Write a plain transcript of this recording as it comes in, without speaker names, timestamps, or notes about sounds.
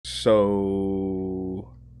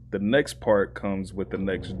So the next part comes with the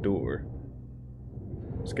next door.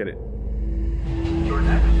 Let's get it. Your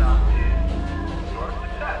next stop is your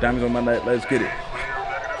success. Diamonds on my neck, let's get it.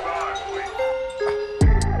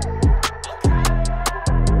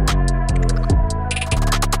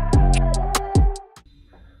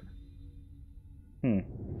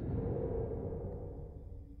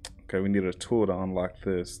 Okay, we need a tool to unlock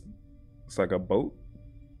this. It's like a boat.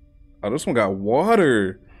 Oh, this one got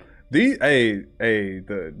water. The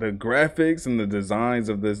graphics and the designs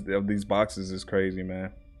of these boxes is crazy,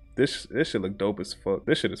 man. This shit look dope as fuck.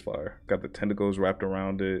 This shit is fire. Got the tentacles wrapped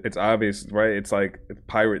around it. It's obvious, right? It's like it's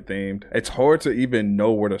pirate themed. It's hard to even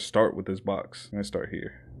know where to start with this box. Let's start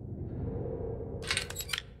here.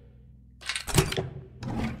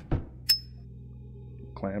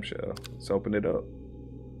 Clamshell. Let's open it up.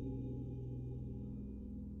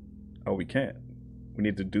 Oh, we can't. We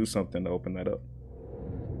need to do something to open that up.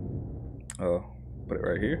 Oh, put it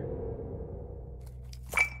right here.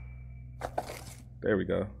 There we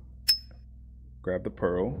go. Grab the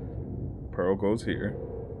pearl. Pearl goes here.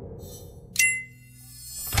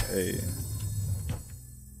 Hey.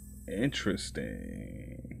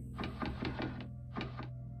 Interesting.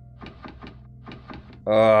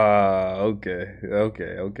 Okay.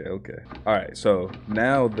 All right, so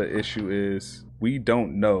now the issue is we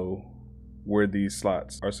don't know where these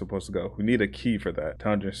slots are supposed to go. We need a key for that to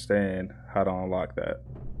understand how to unlock that.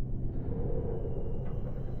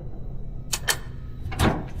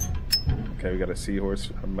 Okay, we got a seahorse,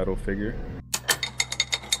 a metal figure.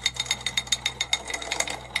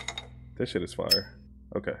 This shit is fire.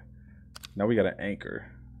 Okay, now we got an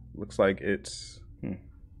anchor. Looks like it's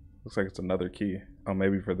another key. Oh,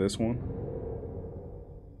 maybe for this one.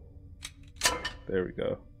 There we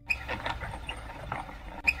go.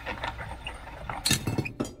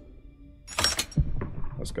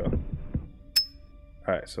 Let's go.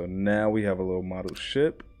 All right, so now we have a little model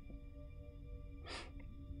ship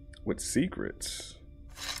with secrets.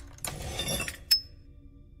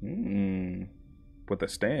 With a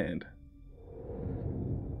stand.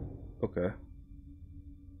 Okay.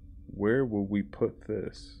 Where will we put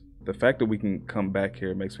this? The fact that we can come back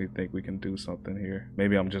here makes me think we can do something here.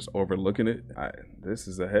 Maybe I'm just overlooking it. This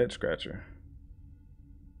is a head scratcher.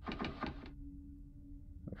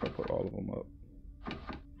 If I put all of them up.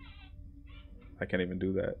 I can't even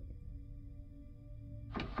do that.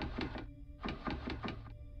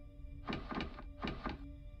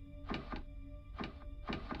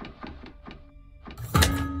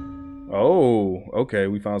 Oh, okay,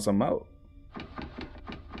 we found something out.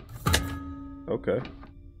 Okay.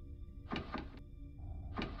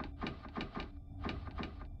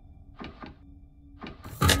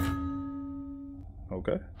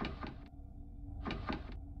 Okay.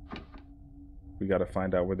 We gotta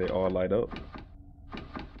find out where they all light up.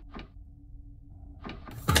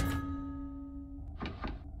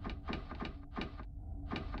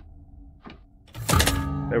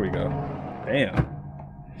 There we go. Damn.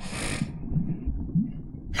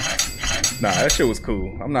 Nah, that shit was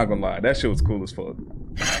cool. I'm not gonna lie. That shit was cool as fuck.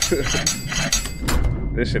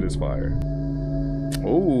 This shit is fire.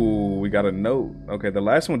 Ooh, we got a note. Okay, the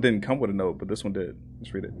last one didn't come with a note, but this one did.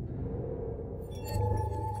 Let's read it.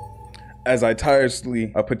 As I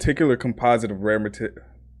tirelessly, a particular composite of rare material.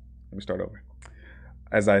 Let me start over.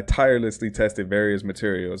 As I tirelessly tested various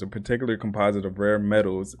materials, a particular composite of rare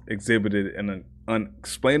metals exhibited an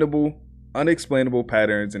unexplainable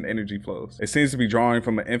patterns and energy flows. It seems to be drawing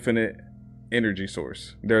from an infinite energy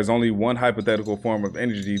source. There is only one hypothetical form of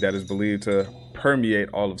energy that is believed to permeate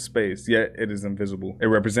all of space, yet it is invisible. It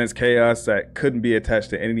represents chaos that couldn't be attached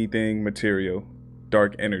to anything material,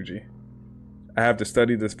 dark energy. I have to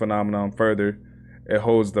study this phenomenon further. It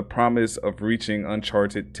holds the promise of reaching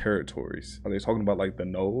uncharted territories. Are they talking about like the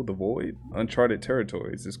null, the void? Uncharted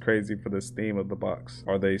territories is crazy for this theme of the box.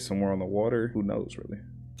 Are they somewhere on the water? Who knows, really?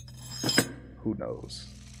 Who knows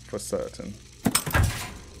for certain?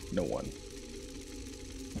 No one.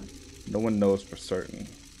 No one knows for certain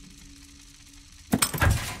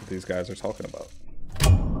what these guys are talking about.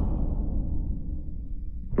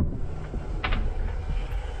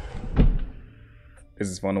 This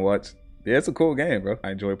is fun to watch. Yeah, it's a cool game, bro.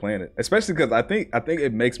 I enjoy playing it, especially because I think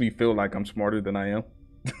it makes me feel like I'm smarter than I am.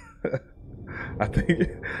 I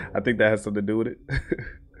think that has something to do with it.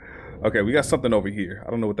 Okay, we got something over here.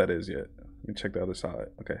 I don't know what that is yet. Let me check the other side.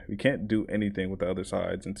 Okay, we can't do anything with the other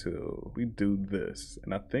sides until we do this,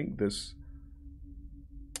 and I think this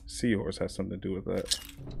seahorse has something to do with that.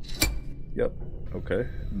 Yep. Okay.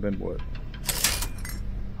 And then what?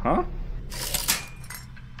 Huh?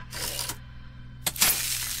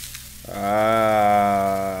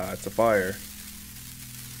 That's a fire.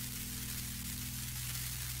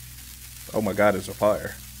 Oh my god, it's a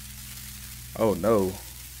fire. Oh no.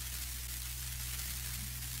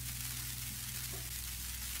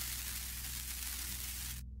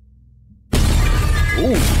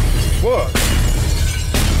 Ooh, fuck.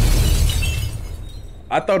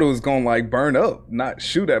 I thought it was gonna like burn up, not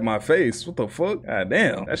shoot at my face. What the fuck? God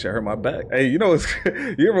damn, that shit hurt my back. Hey, you know,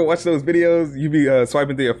 you ever watch those videos? You be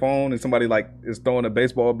swiping through your phone and somebody like is throwing a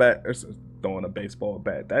baseball bat or throwing a baseball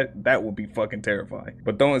bat. That would be fucking terrifying.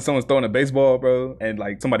 But someone's throwing a baseball, bro, and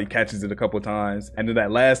like somebody catches it a couple times, and then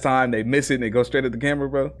that last time they miss it and they go straight at the camera,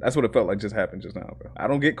 bro. That's what it felt like just happened just now, bro. I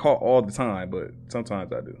don't get caught all the time, but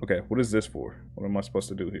sometimes I do. Okay, what is this for? What am I supposed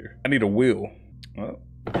to do here? I need a wheel. Oh.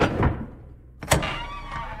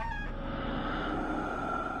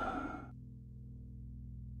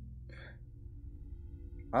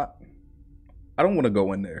 I don't want to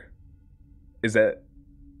go in there. Is that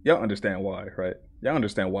y'all understand why, right? Y'all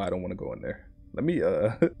understand why I don't want to go in there. Let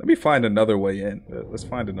me find another way in. Let's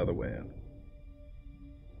find another way in.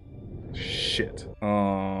 Shit.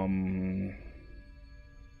 Let me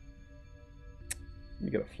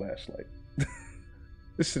get a flashlight.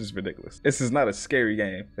 This shit is ridiculous. This is not a scary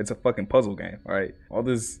game. It's a fucking puzzle game, all right? All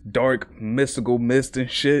this dark, mystical mist and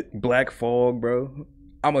shit. Black fog, bro.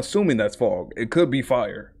 I'm assuming that's fog. It could be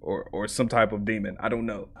fire or some type of demon. I don't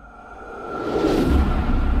know.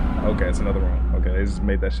 Okay, it's another room. Okay, they just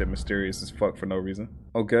made that shit mysterious as fuck for no reason.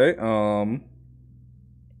 Okay,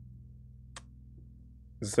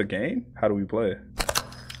 is this a game? How do we play?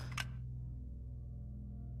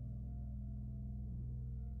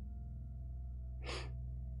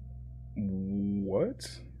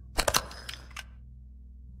 What?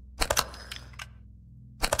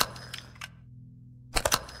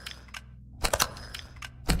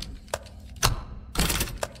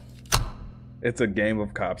 It's a game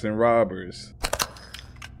of cops and robbers.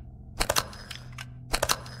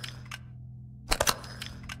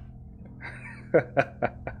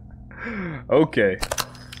 Okay.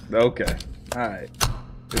 Okay. Alright.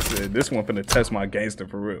 This one finna test my gangster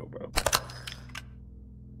for real, bro.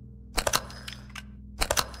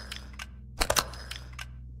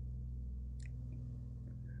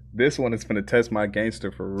 This one is finna test my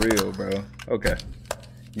gangster for real, bro. Okay.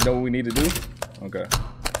 You know what we need to do? Okay.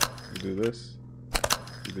 You do this.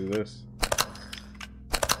 You do this.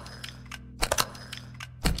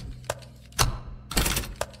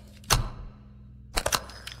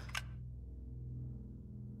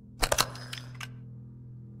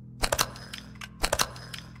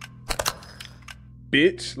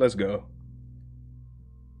 Bitch, let's go.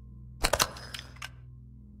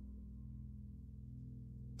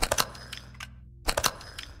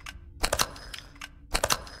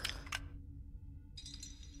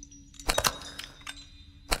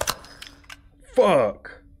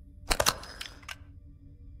 Fuck.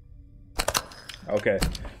 Okay.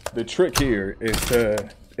 The trick here is to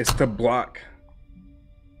block.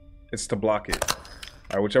 It's to block it.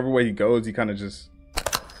 Alright, whichever way he goes, he kind of just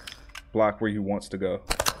block where he wants to go.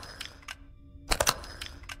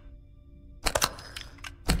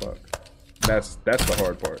 Fuck. That's the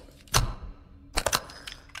hard part.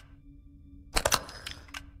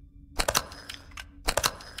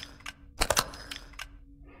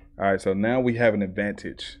 Alright, so now we have an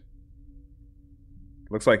advantage.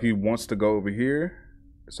 Looks like he wants to go over here,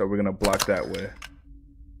 so we're gonna block that way.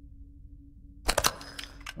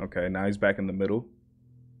 Okay, now he's back in the middle.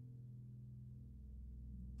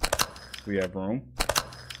 We have room.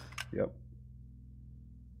 Yep.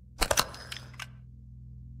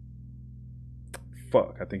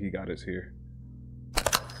 Fuck, I think he got us here.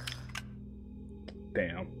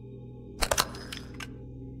 Damn.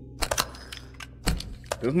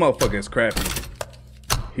 This motherfucker is crafty.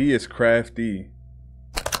 He is crafty.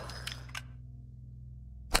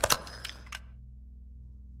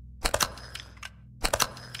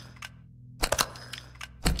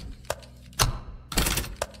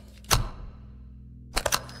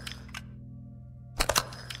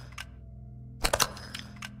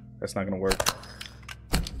 That's not gonna work.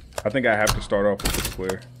 I think I have to start off with the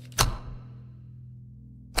square.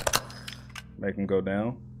 Make him go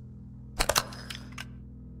down.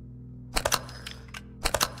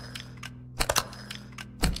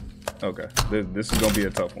 Okay, this is gonna be a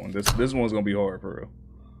tough one. This one's gonna be hard for real.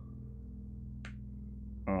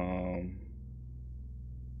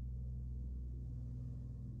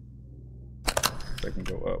 They can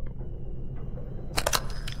go up.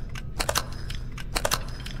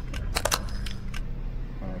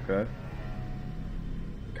 Okay.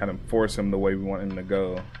 Kind of force him the way we want him to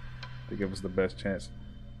go to give us the best chance.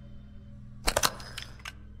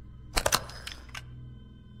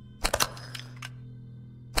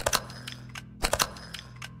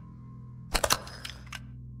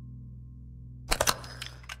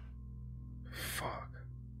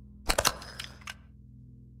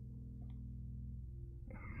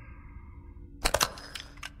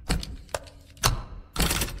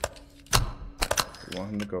 We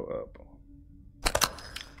want him to go up.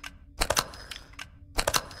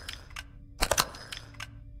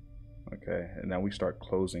 Okay, and now we start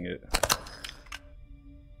closing it.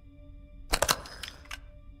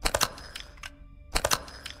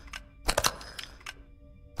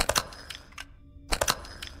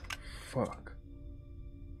 Fuck.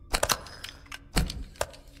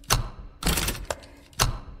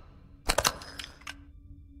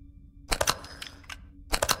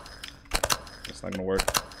 It's not gonna work.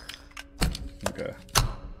 Okay.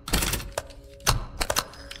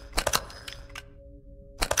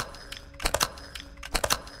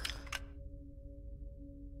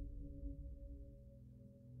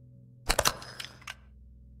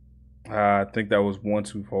 I think that was one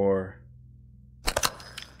too far.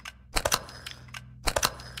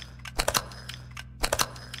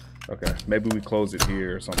 Okay, maybe we close it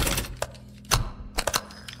here or something.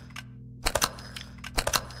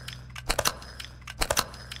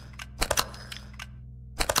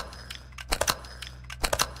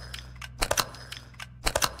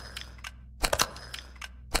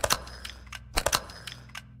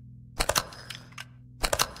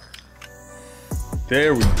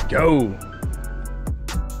 There we go.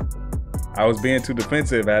 I was being too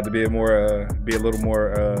defensive. I had to be a little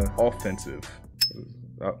more offensive.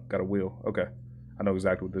 Oh, got a wheel. Okay, I know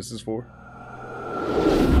exactly what this is for.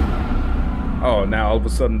 Oh, now all of a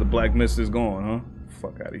sudden the black mist is gone, huh?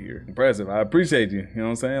 Fuck out of here. Impressive. I appreciate you. You know what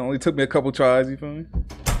I'm saying? Only took me a couple tries. You feel me?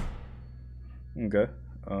 Okay.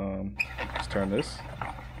 Let's turn this.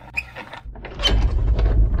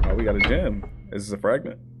 Oh, we got a gem. Is this a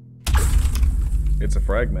fragment? It's a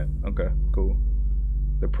fragment. Okay, cool.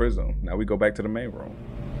 The prism. Now we go back to the main room.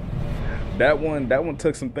 That one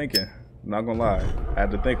took some thinking. Not gonna lie. I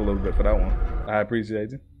had to think a little bit for that one. I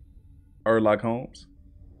appreciate you. Sherlock Holmes.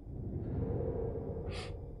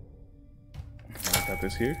 I got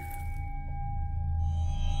this here.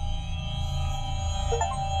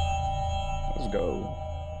 Let's go.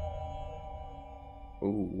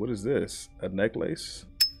 Ooh, what is this? A necklace?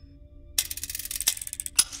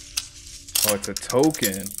 Oh, it's a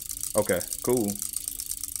token. Okay, cool.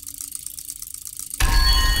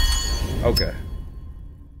 Okay.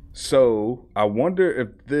 So, I wonder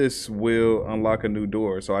if this will unlock a new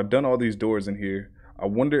door. So, I've done all these doors in here. I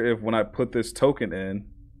wonder if when I put this token in,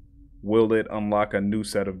 will it unlock a new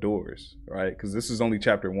set of doors, right? Because this is only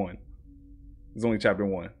chapter 1. It's only chapter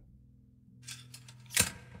 1.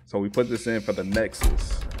 So, we put this in for the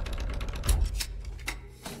Nexus.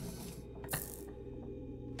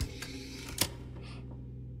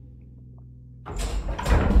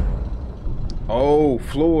 Oh,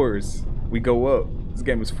 floors. We go up. This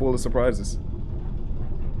game is full of surprises.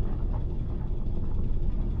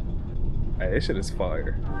 Hey, this shit is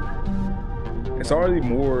fire. It's already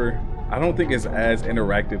more, I don't think it's as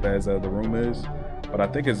interactive as the room is, but I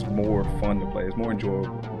think it's more fun to play. It's more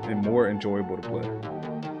enjoyable to play.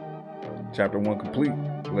 Chapter 1 complete.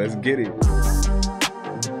 Let's get it.